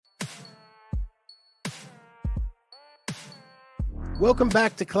Welcome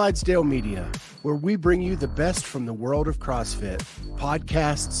back to Clydesdale Media, where we bring you the best from the world of CrossFit.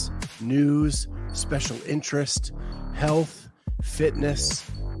 Podcasts, news, special interest, health, fitness.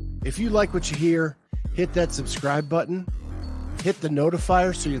 If you like what you hear, hit that subscribe button. Hit the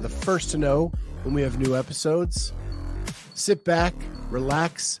notifier so you're the first to know when we have new episodes. Sit back,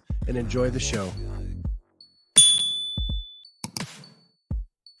 relax, and enjoy the show.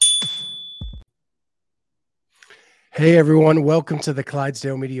 Hey everyone, welcome to the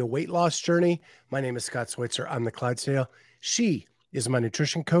Clydesdale Media Weight Loss Journey. My name is Scott Switzer. I'm the Clydesdale. She is my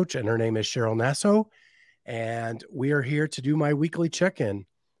nutrition coach and her name is Cheryl Nasso. And we are here to do my weekly check-in.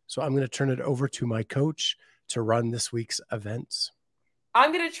 So I'm going to turn it over to my coach to run this week's events.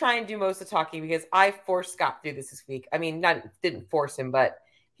 I'm going to try and do most of the talking because I forced Scott through this week. I mean, didn't force him, but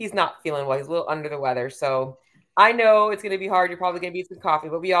he's not feeling well. He's a little under the weather. So I know it's going to be hard. You're probably going to need some coffee,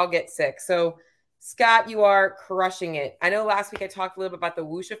 but we all get sick. So Scott, you are crushing it. I know last week I talked a little bit about the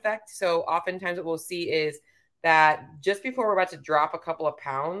whoosh effect. So oftentimes what we'll see is that just before we're about to drop a couple of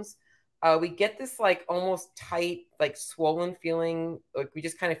pounds, we get this like almost tight, like swollen feeling. Like we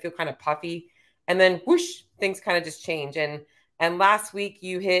just kind of feel kind of puffy. And then whoosh, things kind of just change. And last week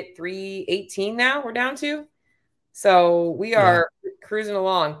you hit 318 now we're down to. So we are cruising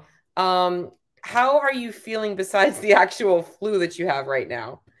along. How are you feeling besides the actual flu that you have right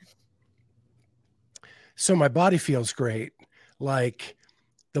now? So my body feels great. Like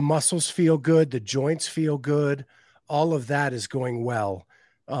the muscles feel good. The joints feel good. All of that is going well,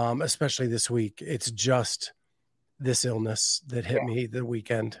 especially this week. It's just this illness that hit me the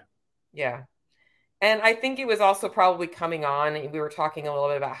weekend. Yeah. And I think it was also probably coming on. We were talking a little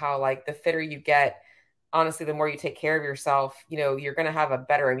bit about how like the fitter you get, honestly, the more you take care of yourself, you know, you're going to have a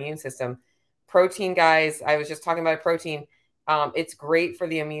better immune system. Protein, guys, I was just talking about protein. It's great for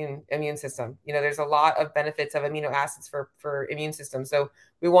the immune system. You know, there's a lot of benefits of amino acids for immune system. So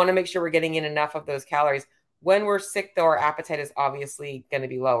we want to make sure we're getting in enough of those calories. When we're sick, though, our appetite is obviously going to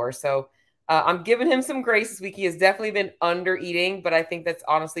be lower. So I'm giving him some grace this week. He has definitely been under eating, but I think that's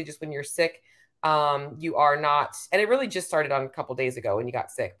honestly just when you're sick, you are not. And it really just started on a couple days ago when you got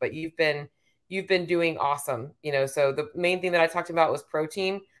sick, but you've been doing awesome. You know, so the main thing that I talked about was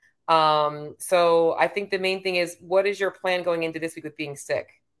protein. So I think the main thing is, what is your plan going into this week with being sick?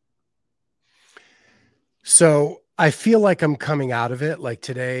 So I feel like I'm coming out of it. Like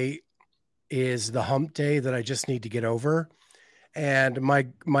today is the hump day that I just need to get over. And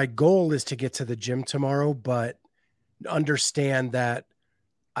my goal is to get to the gym tomorrow, but understand that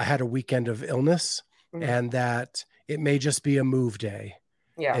I had a weekend of illness and that it may just be a move day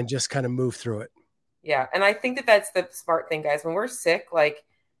and just kind of move through it. Yeah. And I think that that's the smart thing, guys. When we're sick, like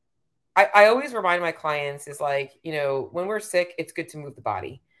I always remind my clients is like, you know, when we're sick, it's good to move the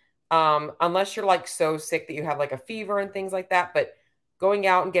body. Unless you're like so sick that you have like a fever and things like that. But going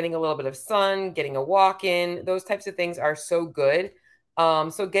out and getting a little bit of sun, getting a walk in, those types of things are so good.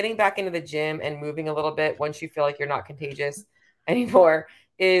 So getting back into the gym and moving a little bit once you feel like you're not contagious anymore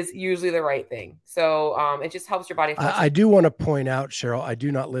is usually the right thing. So it just helps your body. I do want to point out, Cheryl, I do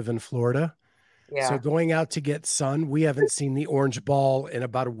not live in Florida. Yeah. So going out to get sun, we haven't seen the orange ball in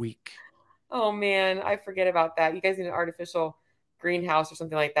about a week. Oh man, I forget about that. You guys need an artificial greenhouse or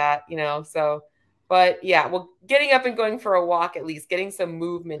something like that, you know? So, but yeah, well, getting up and going for a walk, at least getting some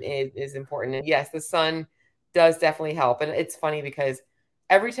movement is important. And yes, the sun does definitely help. And it's funny because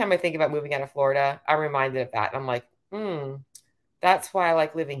every time I think about moving out of Florida, I'm reminded of that. And I'm like, that's why I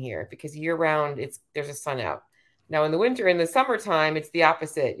like living here, because year round there's a sun out. Now in the summertime, it's the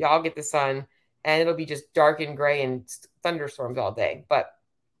opposite. Y'all get the sun and it'll be just dark and gray and thunderstorms all day. But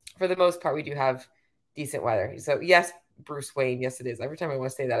for the most part, we do have decent weather. So yes, Bruce Wayne. Yes, it is. Every time I want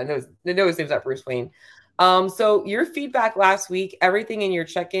to say that, I know his name's not Bruce Wayne. So your feedback last week, everything in your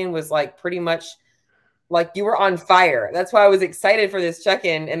check-in was like pretty much like you were on fire. That's why I was excited for this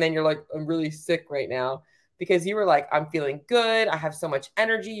check-in. And then you're like, I'm really sick right now, because you were like, I'm feeling good. I have so much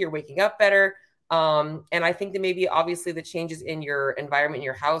energy. You're waking up better. And I think that maybe obviously the changes in your environment, in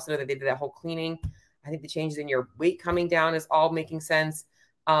your house, I know that they did that whole cleaning. I think the changes in your weight coming down is all making sense.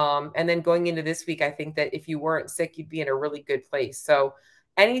 And then going into this week, I think that if you weren't sick, you'd be in a really good place. So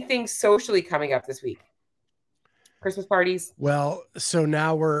anything socially coming up this week? Christmas parties? Well, so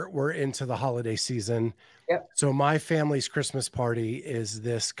now we're into the holiday season. Yep. So my family's Christmas party is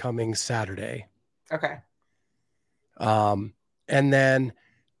this coming Saturday. Okay. And then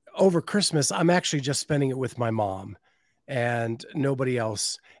over Christmas, I'm actually just spending it with my mom and nobody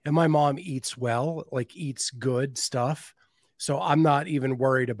else. And my mom eats well, like eats good stuff. So I'm not even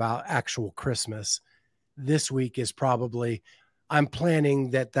worried about actual Christmas. This week is probably, I'm planning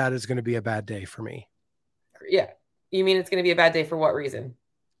that is going to be a bad day for me. Yeah. You mean it's going to be a bad day for what reason?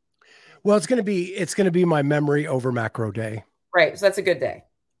 Well, it's going to be my memory over macro day. Right. So that's a good day.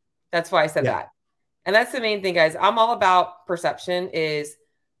 That's why I said that. And that's the main thing, guys. I'm all about perception is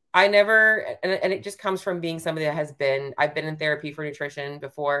I never, and it just comes from being somebody that I've been in therapy for nutrition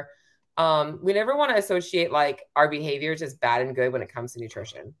before. We never want to associate like our behaviors as bad and good when it comes to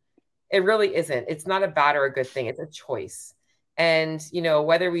nutrition. It really isn't. It's not a bad or a good thing. It's a choice. And,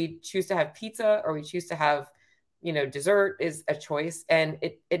 whether we choose to have pizza or we choose to have, dessert is a choice. And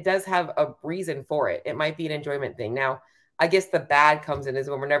it does have a reason for it. It might be an enjoyment thing. Now, I guess the bad comes in is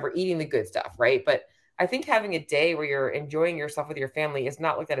when we're never eating the good stuff, right? But I think having a day where you're enjoying yourself with your family is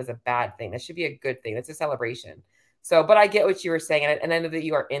not looked at as a bad thing. That should be a good thing. That's a celebration. So, but I get what you were saying. And I know that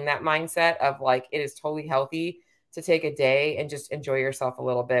you are in that mindset of like, it is totally healthy to take a day and just enjoy yourself a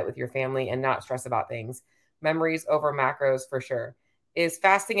little bit with your family and not stress about things. Memories over macros for sure. Is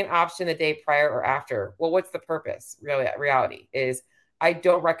fasting an option the day prior or after? Well, what's the purpose? Really, reality is I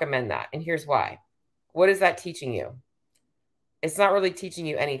don't recommend that. And here's why. What is that teaching you? It's not really teaching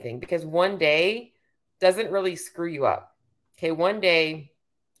you anything because one day doesn't really screw you up. Okay. One day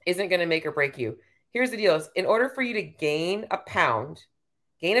isn't going to make or break you. Here's the deal is in order for you to gain a pound,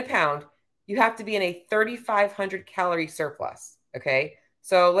 you have to be in a 3,500 calorie surplus. Okay.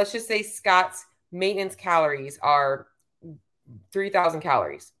 So let's just say Scott's maintenance calories are 3,000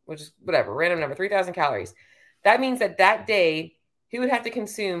 calories, which is whatever, random number, 3,000 calories. That means that day he would have to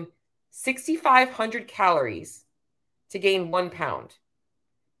consume 6,500 calories to gain 1 pound.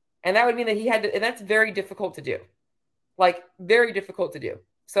 And that would mean that he had to, and that's very difficult to do. Like very difficult to do.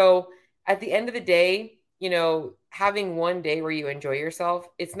 So at the end of the day, having one day where you enjoy yourself,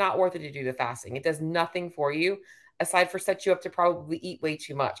 it's not worth it to do the fasting. It does nothing for you aside for set you up to probably eat way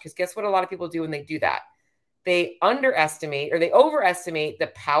too much. Because guess what a lot of people do when they do that? They underestimate or they overestimate the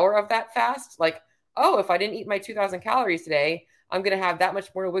power of that fast. Like, oh, if I didn't eat my 2,000 calories today, I'm going to have that much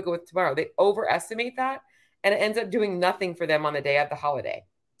more to wiggle with tomorrow. They overestimate that. And it ends up doing nothing for them on the day of the holiday.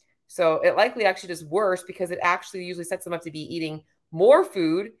 So it likely actually does worse because it actually usually sets them up to be eating more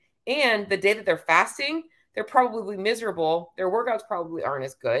food. And the day that they're fasting, they're probably miserable. Their workouts probably aren't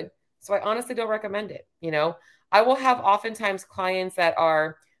as good. So I honestly don't recommend it. I will have oftentimes clients that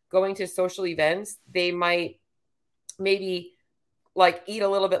are going to social events. They might maybe like eat a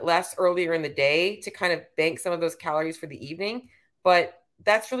little bit less earlier in the day to kind of bank some of those calories for the evening. But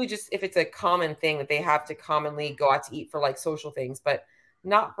that's really just if it's a common thing that they have to commonly go out to eat for like social things, but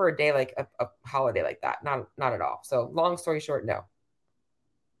not for a day like a holiday like that. Not at all. So long story short, no.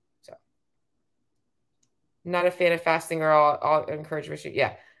 So not a fan of fasting or I'll encourage restrict.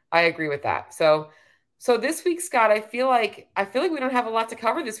 Yeah, I agree with that. So this week, Scott, I feel like we don't have a lot to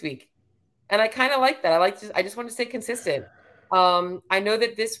cover this week. And I kind of like that. I just want to stay consistent. I know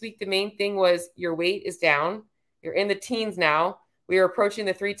that this week, the main thing was your weight is down. You're in the teens now. We are approaching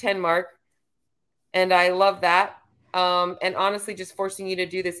the 310 mark. And I love that. And honestly, just forcing you to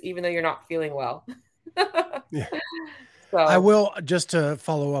do this, even though you're not feeling well. Yeah. So I will, just to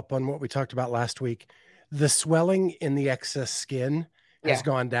follow up on what we talked about last week, the swelling in the excess skin has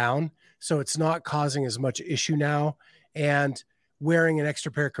gone down. So it's not causing as much issue now. And wearing an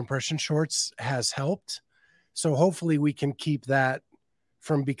extra pair of compression shorts has helped. So hopefully we can keep that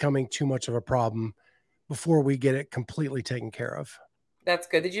from becoming too much of a problem before we get it completely taken care of. That's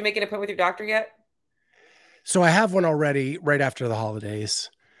good. Did you make an appointment with your doctor yet? So I have one already right after the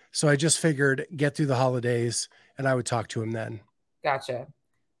holidays. So I just figured get through the holidays and I would talk to him then. Gotcha.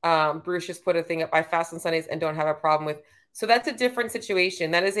 Bruce just put a thing up. I fast on Sundays and don't have a problem with. So that's a different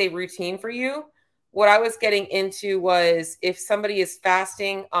situation. That is a routine for you. What I was getting into was if somebody is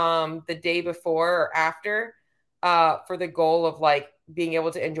fasting the day before or after for the goal of like being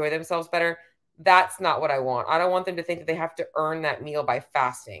able to enjoy themselves better, that's not what I want. I don't want them to think that they have to earn that meal by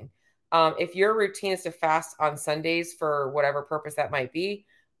fasting. If your routine is to fast on Sundays for whatever purpose that might be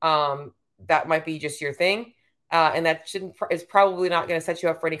just your thing. And that is probably not going to set you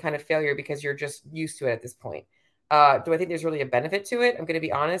up for any kind of failure because you're just used to it at this point. Do I think there's really a benefit to it? I'm going to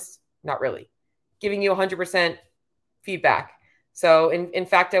be honest, not really. Giving you 100% feedback. So in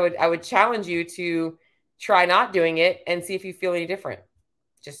fact, I would challenge you to try not doing it and see if you feel any different.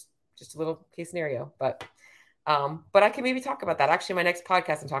 Just a little case scenario, but I can maybe talk about that. Actually, my next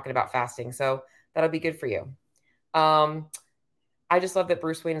podcast, I'm talking about fasting. So that'll be good for you. I just love that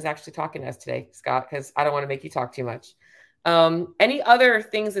Bruce Wayne is actually talking to us today, Scott, because I don't want to make you talk too much. Any other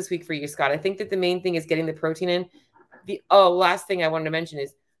things this week for you, Scott? I think that the main thing is getting the protein in. The last thing I wanted to mention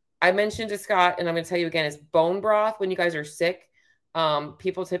is I mentioned to Scott, and I'm going to tell you again, is bone broth. When you guys are sick,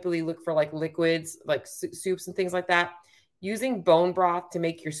 people typically look for like liquids, like soups and things like that. Using bone broth to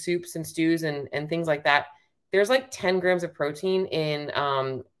make your soups and stews and things like that there's like 10 grams of protein in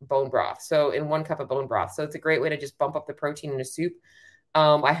bone broth. So in 1 cup of bone broth. So it's a great way to just bump up the protein in a soup.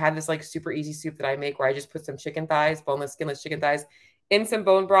 I had this like super easy soup that I make where I just put some chicken thighs, boneless, skinless chicken thighs in some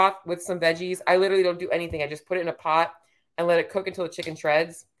bone broth with some veggies. I literally don't do anything. I just put it in a pot and let it cook until the chicken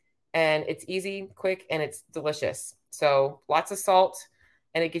shreds. And it's easy, quick, and it's delicious. So lots of salt,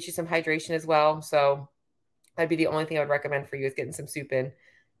 and it gets you some hydration as well. So that'd be the only thing I would recommend for you is getting some soup in,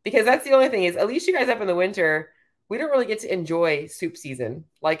 because that's the only thing is, at least you guys up in the winter, we don't really get to enjoy soup season.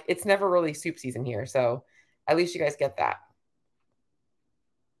 Like it's never really soup season here. So at least you guys get that.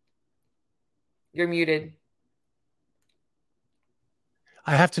 You're muted.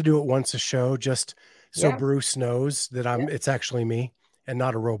 I have to do it once a show just so Yeah. Bruce knows that Yeah. it's actually me and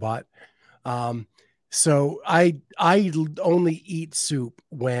not a robot. So I only eat soup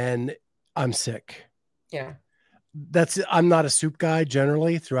when I'm sick. Yeah. I'm not a soup guy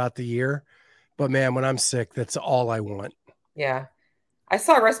generally throughout the year, but man, when I'm sick, that's all I want. Yeah. I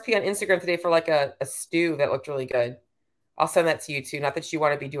saw a recipe on Instagram today for like a stew that looked really good. I'll send that to you too. Not that you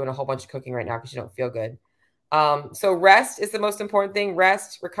want to be doing a whole bunch of cooking right now because you don't feel good. So rest is the most important thing.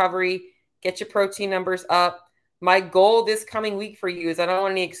 Rest, recovery, get your protein numbers up. My goal this coming week for you is I don't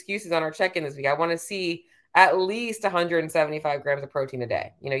want any excuses on our check-in this week. I want to see at least 175 grams of protein a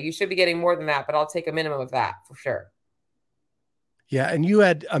day. You know, you should be getting more than that, but I'll take a minimum of that for sure. Yeah. And you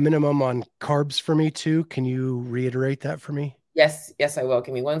had a minimum on carbs for me too. Can you reiterate that for me? Yes, yes, I will.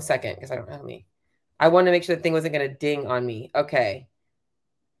 Give me 1 second because I don't have me. I wanted to make sure the thing wasn't going to ding on me. Okay.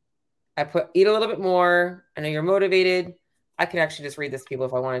 I put eat a little bit more. I know you're motivated. I can actually just read this to people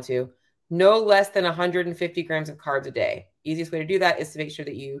if I wanted to. No less than 150 grams of carbs a day. Easiest way to do that is to make sure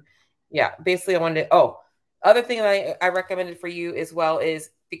that basically I wanted to, other thing that I recommended for you as well is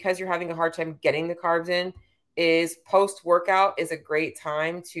because you're having a hard time getting the carbs in, is post-workout is a great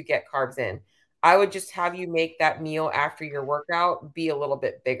time to get carbs in. I would just have you make that meal after your workout be a little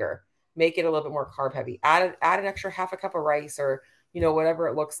bit bigger. Make it a little bit more carb heavy. Add an extra half a cup of rice or whatever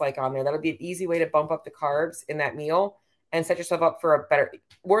it looks like on there. That'll be an easy way to bump up the carbs in that meal and set yourself up for a better.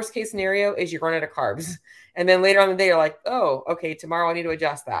 Worst case scenario is you run out of carbs. And then later on in the day, you're like, oh, okay, tomorrow I need to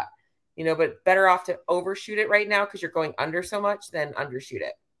adjust that. But better off to overshoot it right now because you're going under so much than undershoot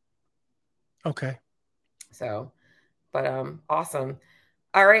it. Okay. So, but awesome.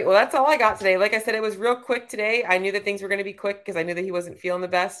 All right. Well, that's all I got today. Like I said, it was real quick today. I knew that things were going to be quick because I knew that he wasn't feeling the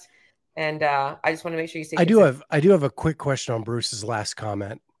best. And I just want to make sure you stay consistent. I do have a quick question on Bruce's last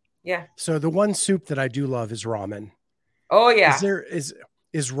comment. Yeah. So the one soup that I do love is ramen. Oh yeah. Is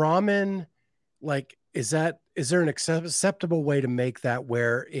ramen like, is there an acceptable way to make that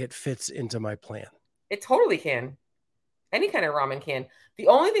where it fits into my plan? It totally can. Any kind of ramen can. The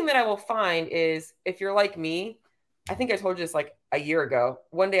only thing that I will find is if you're like me, I think I told you this like a year ago.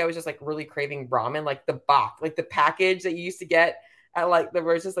 One day I was just like really craving ramen, like the box, like the package that you used to get at like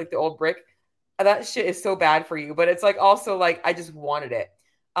where it's just like the old brick. That shit is so bad for you, but it's like also like I just wanted it.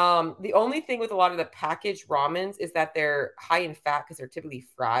 The only thing with a lot of the packaged ramens is that they're high in fat because they're typically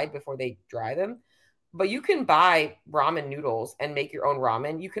fried before they dry them. But you can buy ramen noodles and make your own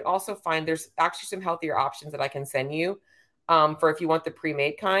ramen. You can also find there's actually some healthier options that I can send you for if you want the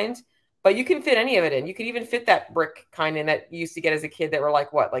pre-made kind. But you can fit any of it in. You can even fit that brick kind in that you used to get as a kid that were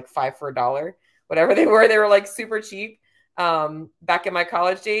like what, like $5 for $1, whatever they were. They were like super cheap back in my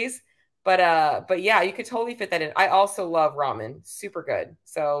college days. But yeah, you could totally fit that in. I also love ramen, super good.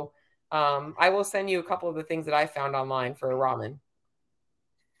 So I will send you a couple of the things that I found online for ramen.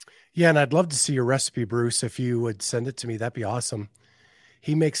 Yeah, and I'd love to see your recipe, Bruce. If you would send it to me, that'd be awesome.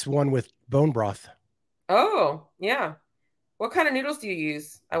 He makes one with bone broth. Oh, yeah. What kind of noodles do you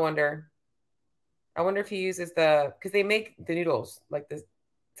use? I wonder if he uses because they make the noodles like this,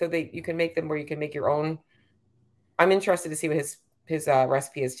 so you can make them where you can make your own. I'm interested to see what his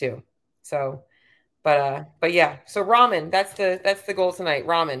recipe is too. So, but yeah. So ramen, that's the goal tonight.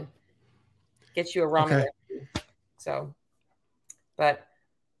 Ramen. Get you a ramen recipe. So, but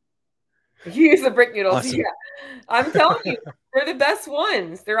you use the brick noodles. Awesome. Yeah. I'm telling you, they're the best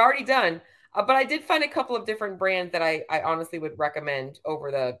ones. They're already done. But I did find a couple of different brands that I honestly would recommend over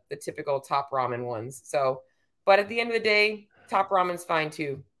the typical top ramen ones. So, but at the end of the day, top ramen's fine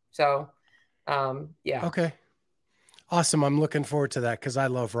too. So, yeah. Okay. Awesome. I'm looking forward to that because I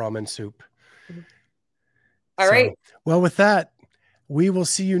love ramen soup. All right. Well, with that, we will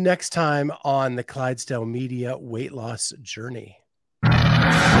see you next time on the Clydesdale Media Weight Loss Journey.